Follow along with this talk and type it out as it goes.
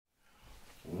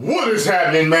What is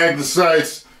happening,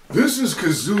 Magnusites? This is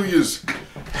Kazuya's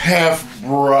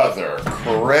half-brother,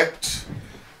 correct?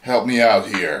 Help me out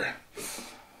here.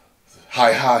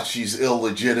 Heihachi's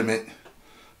illegitimate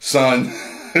son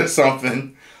or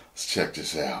something. Let's check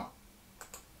this out.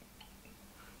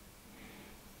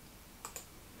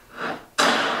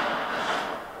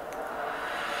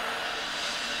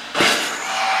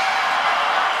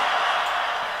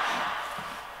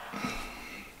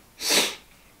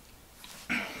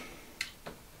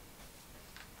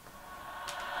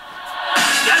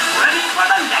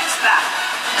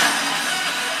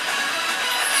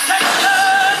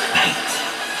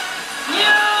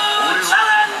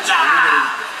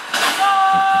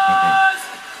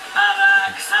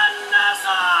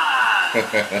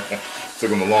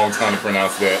 Took him a long time to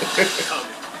pronounce that.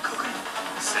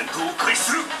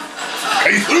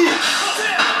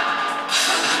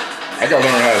 I gotta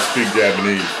learn how to speak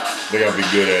Japanese. They gotta be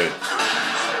good at it.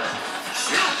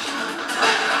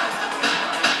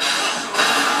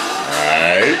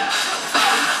 Alright.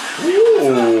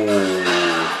 Ooh.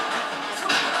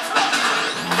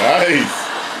 Nice.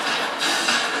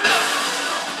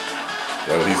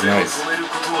 Oh, he's nice.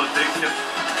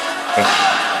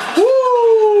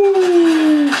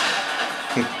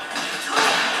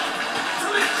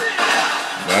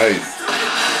 Nice.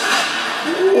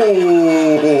 Ooh.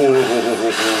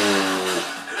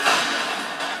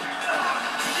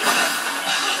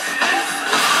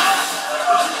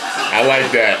 I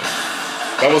like that.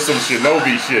 That was some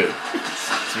shinobi shit.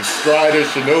 Some Strider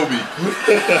shinobi.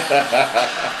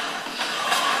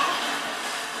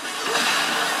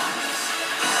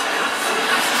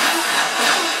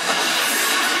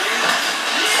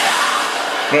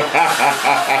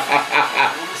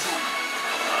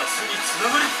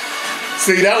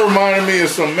 See, that reminded me of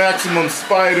some Maximum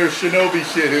Spider Shinobi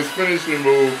shit, his finishing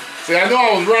move. See, I know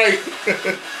I was right.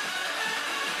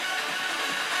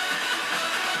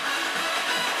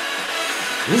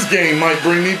 This game might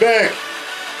bring me back.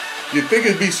 You'd think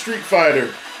it'd be Street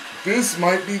Fighter. This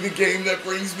might be the game that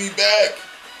brings me back.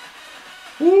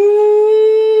 Woo!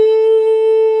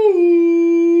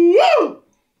 Woo!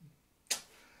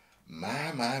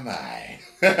 My.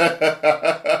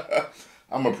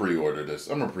 I'm gonna pre-order this.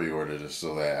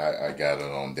 So that I got it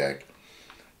on deck,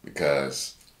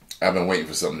 because I've been waiting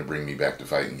for something to bring me back to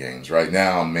fighting games. Right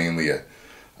now, I'm mainly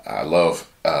I love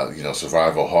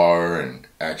survival horror and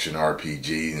action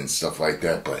RPG and stuff like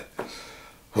that. But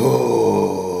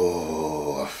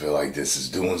I feel like this is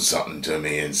doing something to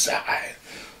me inside,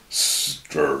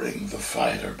 stirring the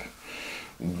fighter,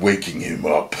 waking him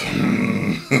up.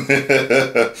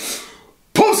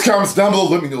 Post comments down below.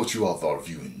 Let me know what you all thought. If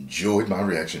you enjoyed my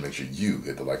reaction, make sure you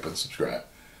hit the like button, subscribe,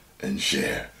 and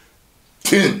share.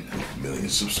 10 million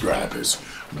subscribers.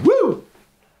 Woo!